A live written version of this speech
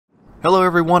Hello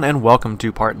everyone and welcome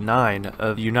to part 9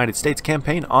 of the United States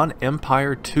campaign on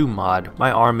Empire 2 mod. My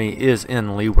army is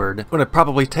in Leeward. I'm going to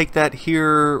probably take that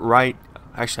here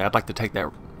Actually, I'd like to take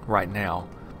that right now.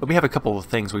 But we have a couple of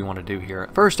things we want to do here.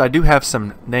 First, I do have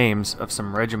some names of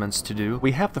some regiments to do.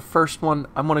 We have the first one.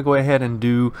 I'm going to go ahead and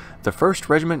do the 1st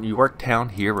Regiment Yorktown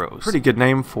Heroes. Pretty good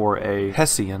name for a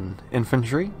Hessian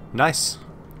infantry. Nice.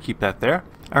 Keep that there.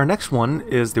 Our next one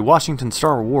is the Washington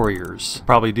Star Warriors.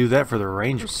 Probably do that for the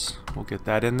Rangers. We'll get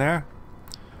that in there.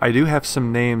 I do have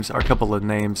some names, or a couple of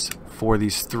names for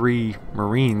these 3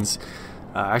 Marines.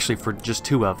 Actually, for just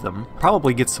 2 of them.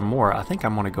 Probably get some more. I think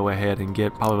I'm going to go ahead and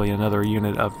get probably another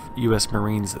unit of U.S.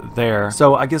 Marines there.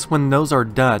 So I guess when those are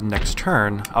done next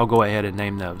turn, I'll go ahead and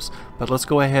name those. But let's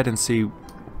go ahead and see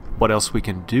what else we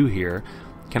can do here.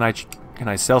 Can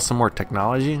I sell some more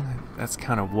technology? That's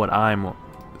kind of what I'm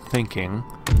thinking,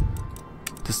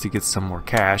 just to get some more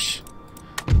cash.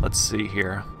 Let's see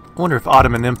here. I wonder if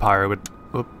Ottoman Empire would.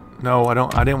 Oop, no, I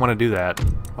don't. I didn't want to do that.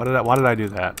 Why did I do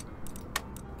that?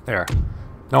 There.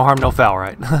 No harm, no foul,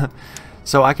 right?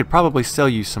 So I could probably sell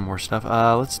you some more stuff.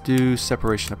 Let's do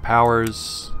separation of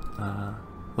powers.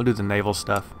 We'll do the naval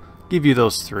stuff. Give you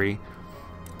those 3,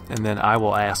 and then I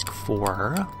will ask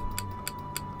for.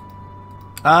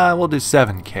 We'll do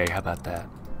 7K. How about that?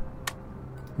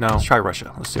 No, let's try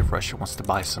Russia. Let's see if Russia wants to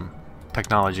buy some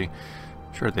technology.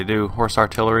 Sure they do. Horse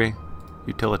artillery,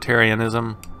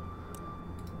 utilitarianism,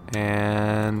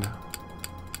 and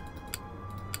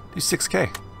do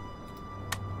 6K.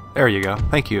 There you go.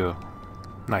 Thank you.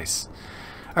 Nice.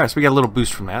 Alright, so we got a little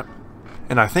boost from that.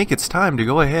 And I think it's time to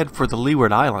go ahead for the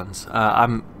Leeward Islands.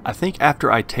 I think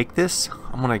after I take this,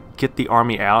 I'm going to get the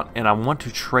army out, and I want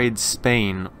to trade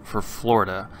Spain for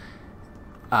Florida.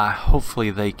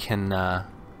 Hopefully they can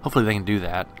do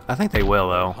that. I think they will,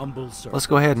 though. Let's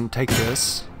go ahead and take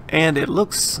this. And it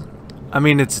looks, I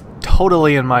mean, it's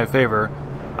totally in my favor.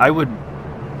 I would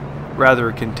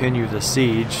rather continue the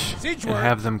siege and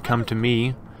have them come to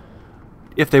me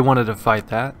if they wanted to fight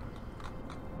that.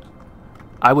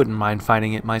 I wouldn't mind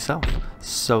fighting it myself.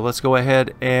 So let's go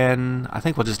ahead and I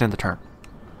think we'll just end the turn.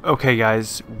 Okay,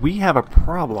 guys, we have a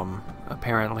problem,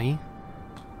 apparently.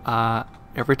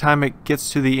 Every time it gets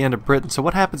to the end of Britain. So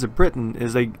what happens in Britain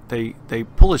is they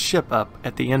pull a ship up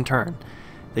at the end turn.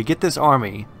 They get this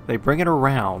army, they bring it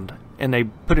around, and they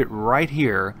put it right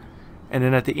here, and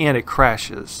then at the end it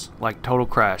crashes. Like total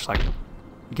crash. Like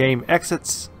game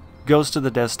exits, goes to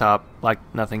the desktop like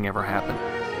nothing ever happened.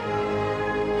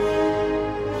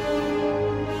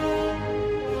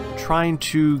 Trying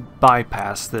to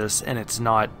bypass this, and it's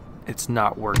not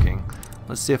working.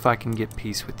 Let's see if I can get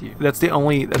peace with you. That's the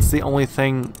only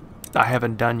thing I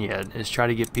haven't done yet, is try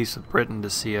to get peace with Britain to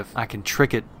see if I can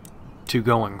trick it to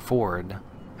going forward.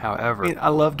 However, I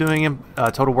love doing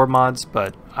Total War mods,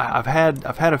 but I've had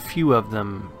a few of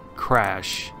them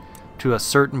crash to a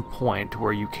certain point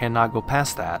where you cannot go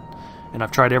past that, and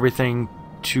I've tried everything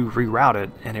to reroute it,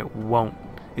 and it won't.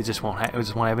 It just won't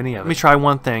have any of it. Let me try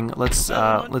one thing. Let's do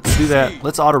that.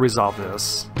 Let's auto resolve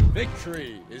this.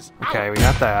 Victory is okay, we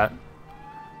got that.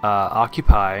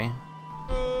 Occupy.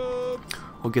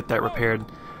 We'll get that repaired.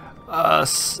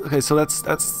 Okay, so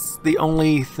that's the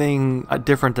only thing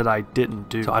different that I didn't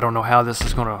do. So I don't know how this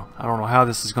is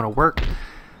gonna work.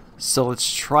 So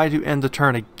let's try to end the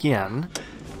turn again.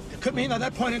 It could mean that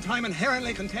that point in time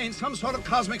inherently contains some sort of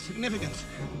cosmic significance,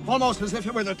 almost as if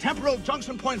it were the temporal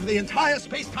junction point for the entire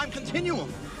space-time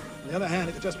continuum. On the other hand,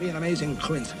 it could just be an amazing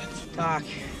coincidence. Doc,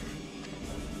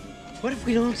 what if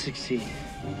we don't succeed?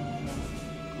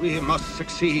 We must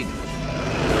succeed.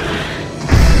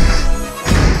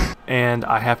 And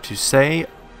I have to say,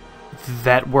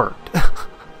 that worked.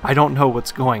 I don't know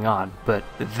what's going on, but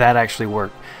that actually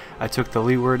worked. I took the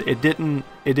leeward. It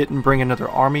didn't bring another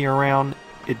army around.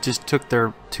 It just took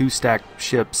their 2 stacked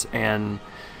ships and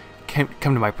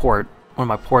come to my port, one of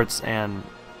my ports, and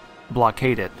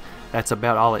blockade it. That's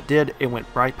about all it did. It went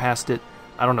right past it.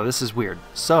 I don't know. This is weird.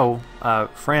 So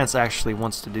France actually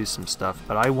wants to do some stuff,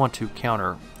 but I want to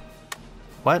counter.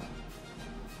 What?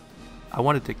 I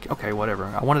wanted to, okay, whatever.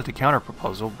 I wanted to counter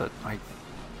proposal, but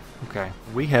okay.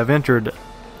 We have entered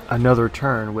another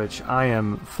turn, which I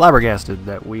am flabbergasted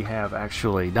that we have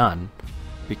actually done,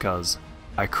 because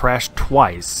I crashed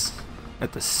twice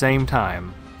at the same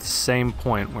time, the same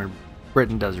point where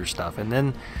Britain does her stuff. And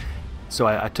then, so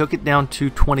I took it down to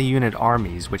 20 unit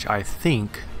armies, which I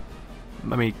think,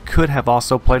 I mean, could have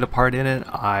also played a part in it.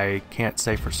 I can't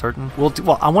say for certain. Well,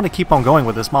 I want to keep on going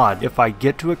with this mod. If I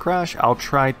get to a crash, I'll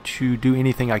try to do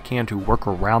anything I can to work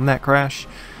around that crash,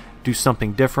 do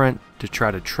something different to try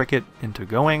to trick it into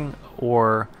going,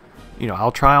 or you know,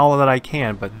 I'll try all that I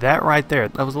can, but that right there,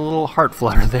 that was a little heart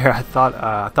flutter there. I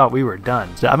thought we were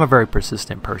done. So I'm a very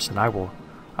persistent person. I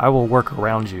will work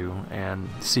around you and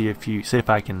see if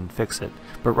I can fix it.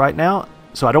 But right now,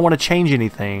 so I don't want to change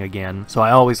anything again. So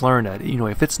I always learn that, you know,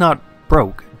 if it's not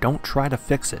broke, don't try to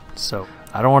fix it. So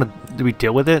I don't want to, do we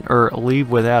deal with it or leave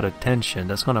without attention?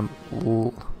 That's going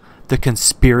to, the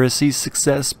conspiracy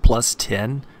success plus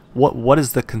 10. What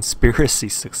is the conspiracy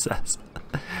success?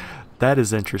 That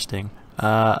is interesting.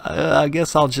 I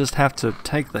guess I'll just have to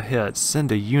take the hit,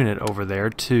 send a unit over there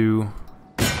to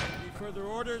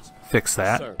fix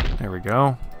that. There we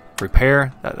go.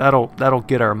 Repair. That'll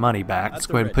get our money back. Let's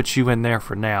go ahead and put you in there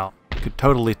for now. Could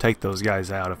totally take those guys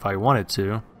out if I wanted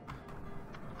to.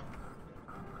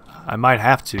 I might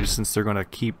have to since they're going to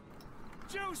keep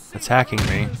attacking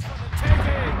me.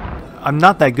 I'm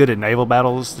not that good at naval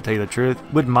battles, to tell you the truth.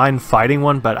 Wouldn't mind fighting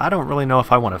one, but I don't really know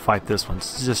if I want to fight this one.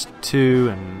 It's just 2,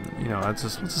 and you know, it's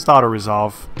just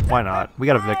auto-resolve. Why not? We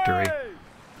got a victory.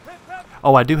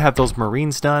 Oh, I do have those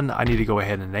Marines done. I need to go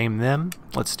ahead and name them.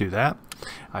 Let's do that.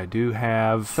 I do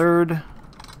have 3rd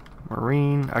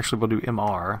Marine. Actually, we'll do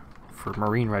MR for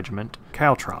Marine Regiment.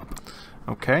 Caltrop.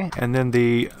 Okay, and then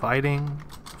the Fighting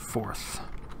 4th.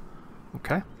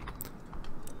 Okay.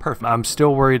 Perfect. I'm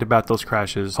still worried about those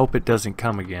crashes. Hope it doesn't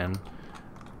come again.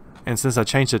 And since I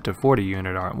changed it to 20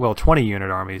 unit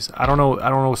armies, I don't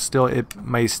know, still it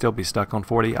may still be stuck on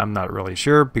 40. I'm not really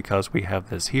sure because we have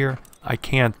this here. I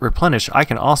can't replenish. I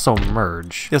can also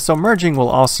merge. Yeah, so merging will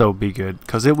also be good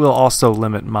because it will also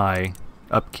limit my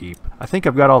upkeep. I think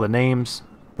I've got all the names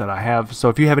that I have. So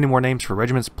if you have any more names for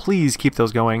regiments, please keep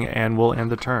those going and we'll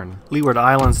end the turn. Leeward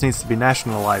Islands needs to be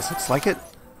nationalized. Looks like it.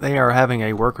 They are having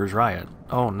a workers' riot.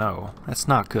 Oh no, that's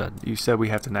not good. You said we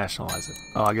have to nationalize it.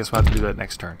 Oh, I guess we'll have to do that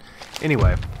next turn.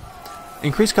 Anyway,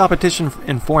 increased competition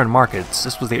in foreign markets.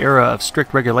 This was the era of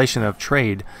strict regulation of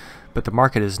trade, but the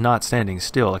market is not standing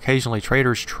still. Occasionally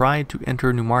traders try to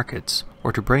enter new markets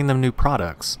or to bring them new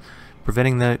products.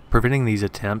 Preventing these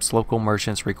attempts, local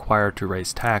merchants required to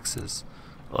raise taxes.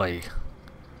 Like,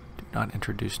 do not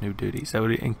introduce new duties. That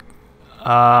would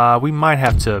we might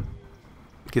have to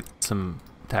get some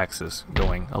taxes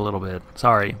going a little bit.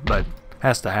 Sorry, but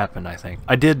has to happen, I think.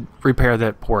 I did repair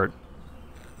that port,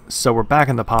 so we're back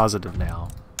in the positive now.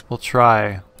 We'll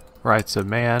try rights of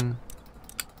man.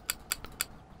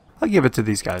 I'll give it to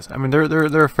these guys. I mean,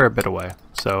 they're a fair bit away,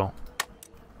 so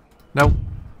nope.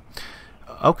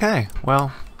 Okay,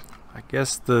 well, I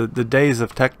guess the days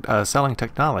of selling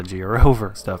technology are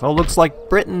over. Stuff. Oh, looks like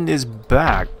Britain is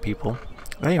back, people.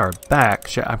 They are back.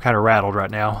 I'm kind of rattled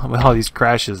right now with all these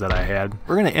crashes that I had.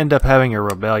 We're going to end up having a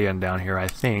rebellion down here, I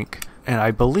think. And I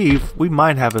believe we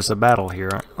might have us a battle here.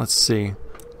 Let's see.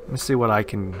 Let me see what I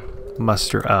can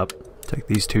muster up. Take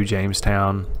these 2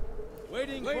 Jamestown.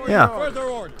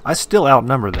 Yeah, I still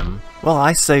outnumber them. Well,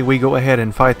 I say we go ahead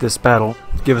and fight this battle.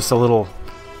 Give us a little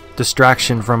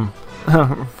distraction from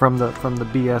from the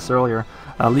BS earlier.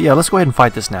 Yeah, let's go ahead and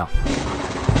fight this now.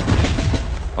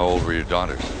 How old were your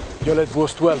daughters? Yolette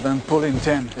was 12 and Pauline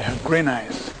 10. They had green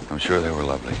eyes. I'm sure they were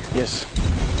lovely. Yes,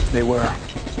 they were.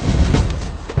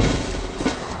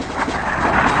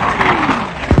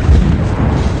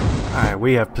 Alright,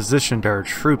 we have positioned our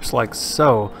troops like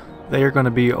so. They are going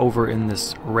to be over in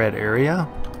this red area.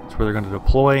 That's where they're going to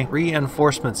deploy.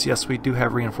 Reinforcements. Yes, we do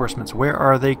have reinforcements. Where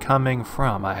are they coming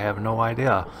from? I have no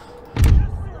idea.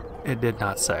 It did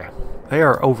not say. They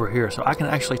are over here, so I can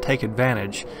actually take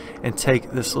advantage and take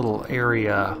this little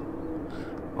area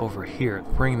over here.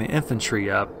 Bring the infantry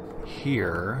up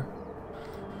here.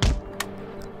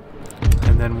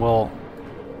 And then we'll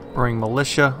bring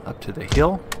militia up to the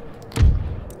hill.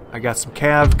 I got some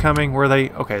cav coming. Where are they?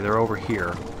 Okay, they're over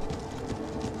here.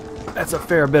 That's a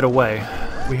fair bit away.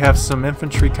 We have some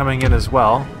infantry coming in as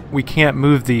well. We can't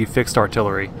move the fixed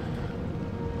artillery.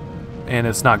 And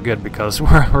it's not good because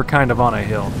we're kind of on a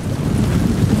hill.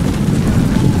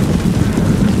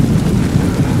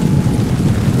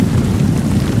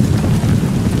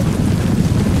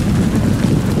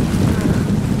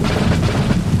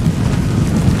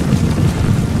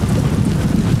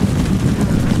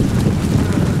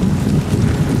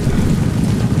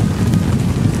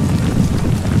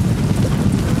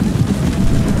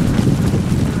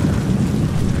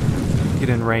 Get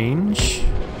in range.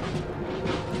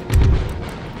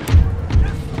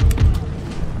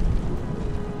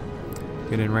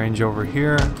 Get in range over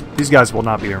here. These guys will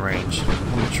not be in range.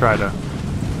 I'm going to try to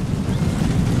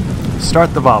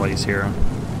start the volleys here.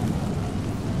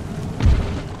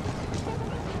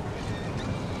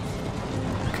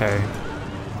 Okay.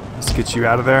 Let's get you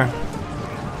out of there.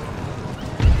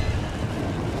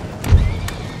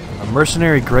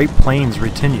 Mercenary Great Plains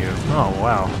retinue. Oh,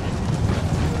 wow.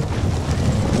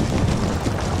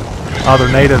 Oh,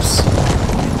 they're natives.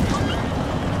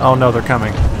 Oh no, they're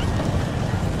coming.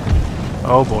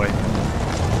 Oh boy.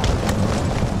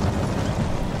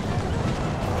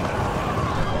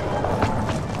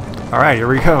 Alright, here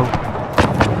we go.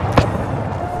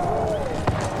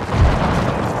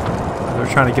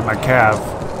 They're trying to get my cav.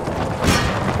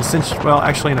 Well,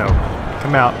 actually no.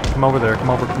 Come out. Come over there. Come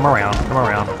over. Come around. Come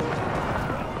around.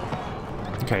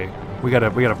 Okay. We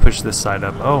gotta push this side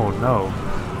up. Oh no.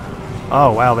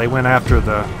 Oh wow, they went after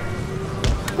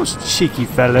those cheeky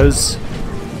fellows.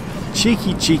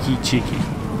 Cheeky, cheeky, cheeky.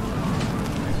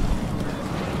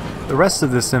 The rest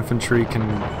of this infantry can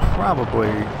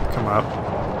probably come up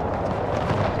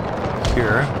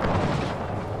here.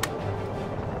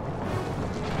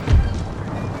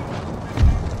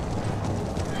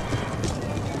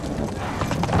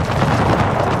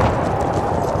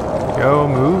 Go,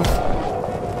 move.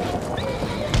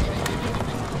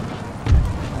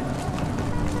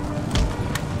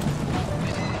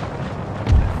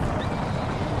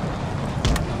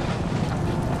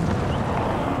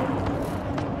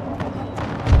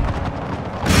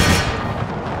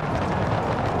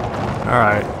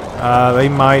 Alright, they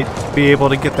might be able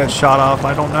to get that shot off,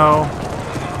 I don't know.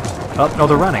 Oh, no,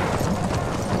 they're running.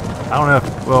 I don't know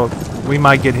if, well, we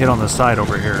might get hit on the side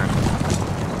over here.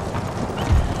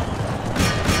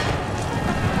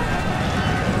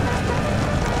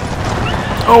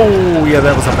 Oh, yeah,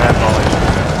 that was a bad volley.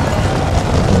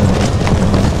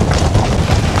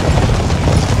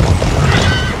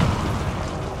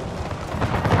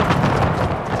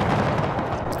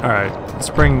 Alright, let's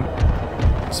bring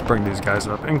these guys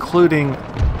up, including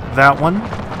that one.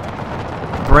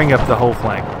 Bring up the whole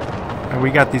flank. And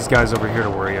we got these guys over here to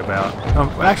worry about.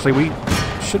 Actually, we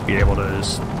should be able to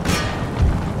just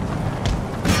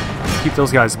keep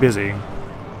those guys busy.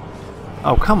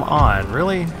 Oh, come on,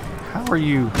 really? How are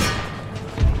you?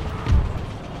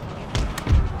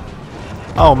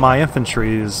 Oh, my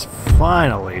infantry is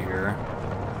finally here.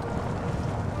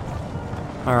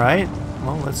 Alright,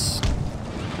 well, let's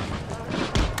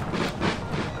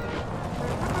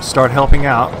start helping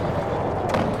out.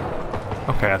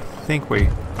 Okay, I think we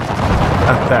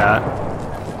got that.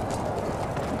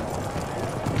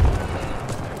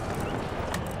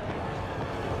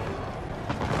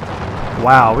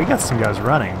 Wow, we got some guys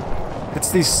running. It's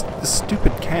this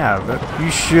stupid cav. You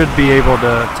should be able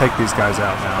to take these guys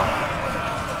out now.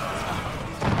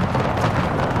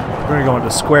 We're gonna go into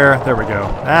square. There we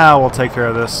go. Now we'll take care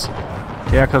of this.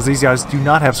 Yeah, because these guys do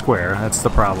not have square. That's the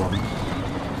problem.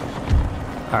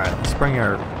 Alright, let's bring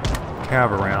our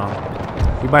cav around.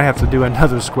 We might have to do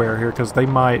another square here because they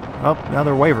might... Oh, now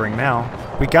they're wavering now.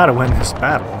 We gotta win this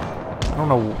battle. I don't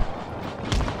know...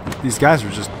 These guys are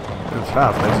just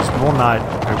tough. They just will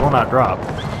not drop.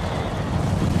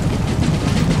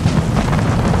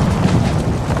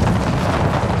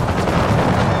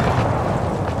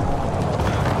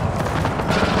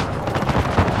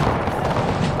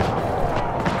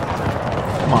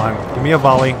 Come on, give me a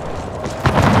volley.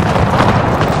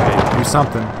 Do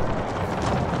something.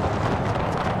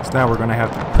 So now we're gonna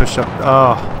have to push up.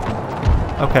 Oh,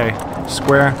 okay.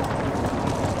 Square.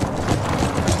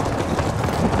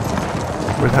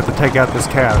 We'd have to take out this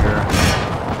cav here.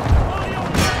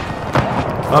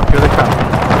 Up here they come.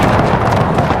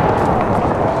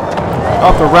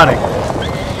 Oh, they're running.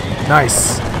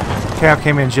 Nice. Cav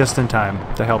came in just in time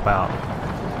to help out.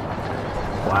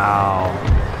 Wow.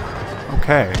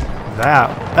 Okay.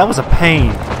 That was a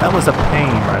pain. That was a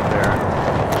pain right there.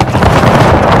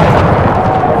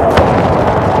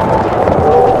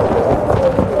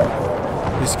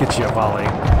 Just get you a volley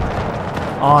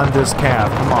on this cav.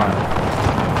 Come on.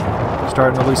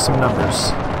 Starting to lose some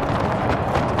numbers.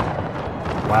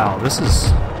 Wow, this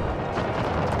is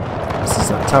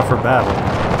a tougher battle.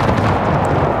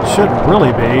 Shouldn't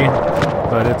really be,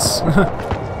 but it's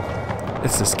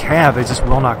it's this cav. They just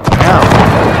will not go down.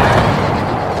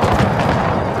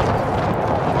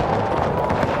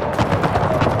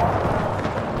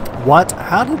 What?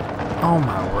 How did... Oh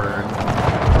my word.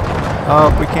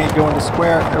 Oh, we can't go into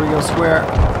square. There we go, square.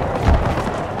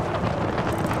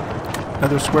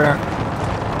 Another square.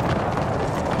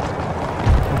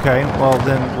 Okay, well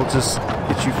then we'll just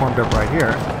get you formed up right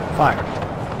here. Fire.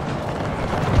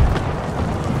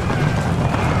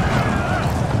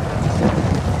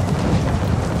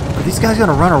 Are these guys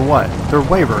gonna run or what? They're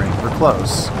wavering. They're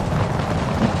close.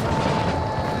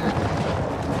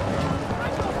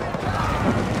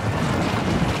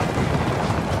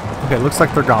 Okay, looks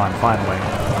like they're gone, finally.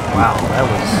 Wow, that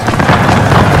was...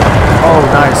 Oh,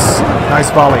 nice. Nice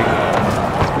volley.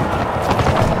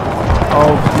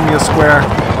 Oh, give me a square.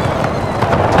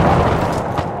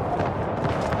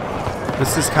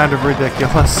 This is kind of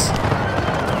ridiculous.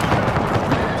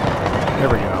 There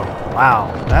we go.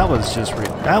 Wow, that was just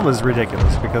that was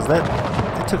ridiculous because it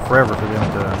took forever for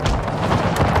them to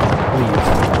leave.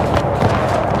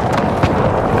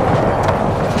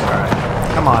 All right,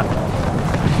 come on,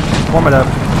 warm it up.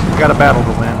 We got a battle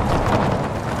to win.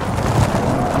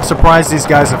 I'm surprised these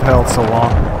guys have held so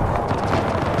long.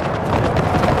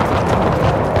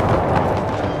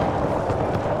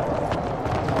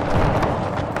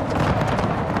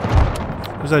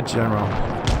 Where's that general?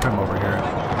 Come over here.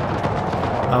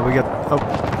 We got,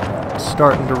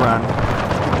 starting to run.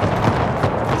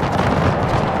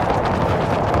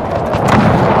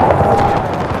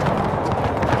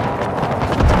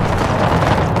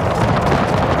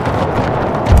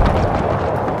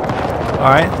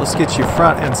 Alright, let's get you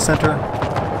front and center.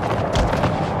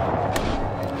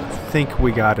 I think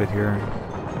we got it here.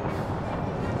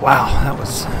 Wow, that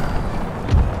was...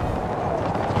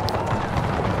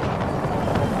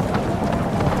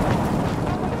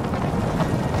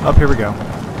 Up, here we go.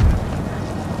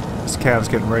 This cav's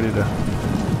getting ready to...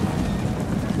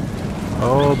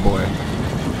 Oh boy.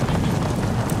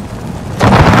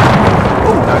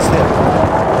 Ooh, nice hit.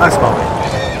 Nice ball.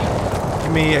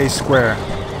 Give me a square.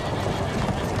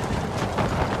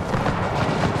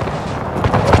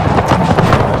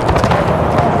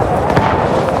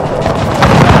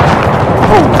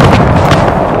 Oh!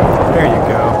 There you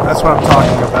go. That's what I'm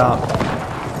talking about.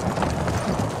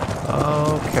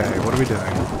 Okay, what are we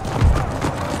doing?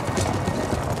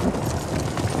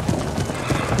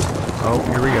 Oh,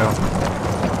 here we go.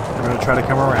 We're going to try to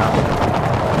come around.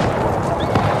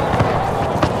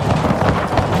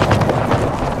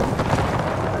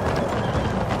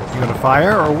 You going to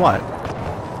fire or what?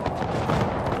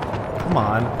 Come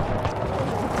on.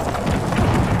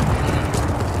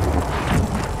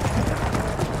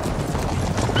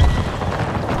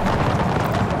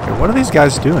 Okay, what are these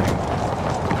guys doing?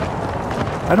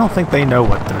 I don't think they know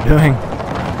what they're doing.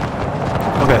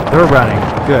 Okay, they're running.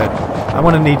 Good. I'm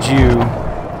going to need you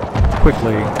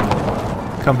quickly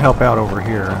come help out over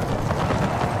here.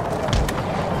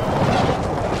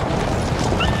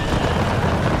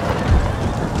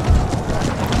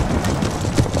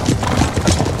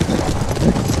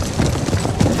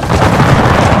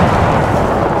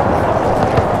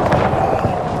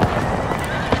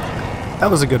 That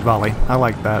was a good volley. I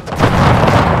like that.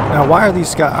 Now, why are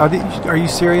these guys... Are you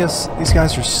serious? These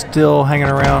guys are still hanging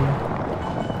around?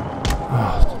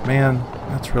 Oh, man,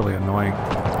 that's really annoying.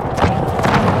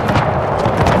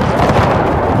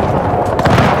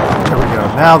 There we go.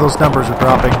 Now those numbers are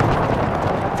dropping.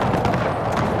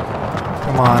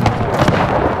 Come on.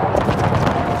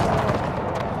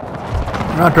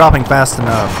 They're not dropping fast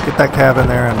enough. Get that cab in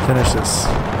there and finish this.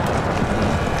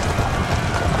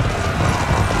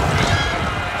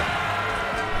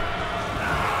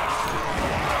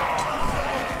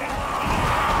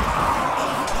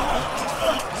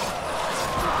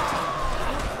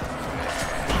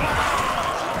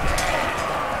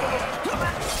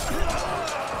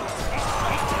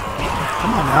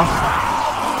 Come on now.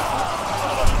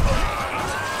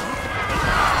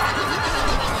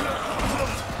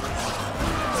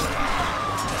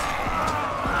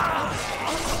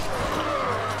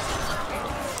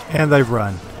 And they've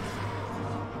run.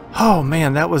 Oh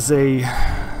man, that was an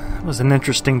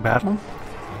interesting battle.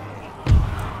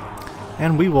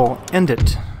 And we will end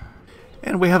it.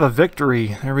 And we have a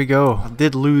victory. There we go. I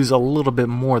did lose a little bit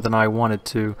more than I wanted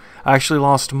to. I actually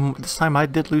lost... This time I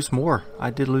did lose more.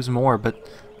 I did lose more, but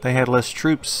they had less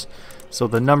troops. So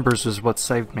the numbers is what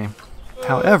saved me.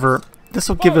 However, this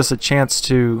will give us a chance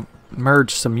to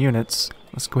merge some units.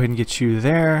 Let's go ahead and get you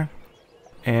there.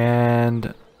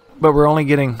 And... But we're only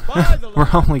getting...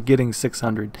 we're only getting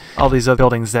 600. All these other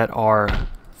buildings that are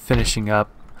finishing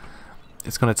up,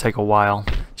 it's going to take a while.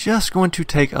 Just going to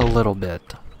take a little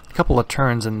bit. A couple of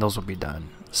turns and those will be done.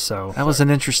 So that was an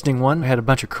interesting one. We had a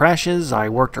bunch of crashes. I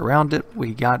worked around it.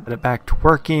 We got it back to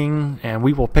working, and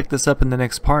we will pick this up in the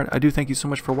next part. I do thank you so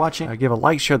much for watching. Give a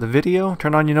like, share the video,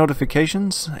 turn on your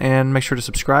notifications, and make sure to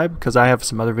subscribe because I have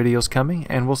some other videos coming,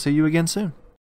 and we'll see you again soon.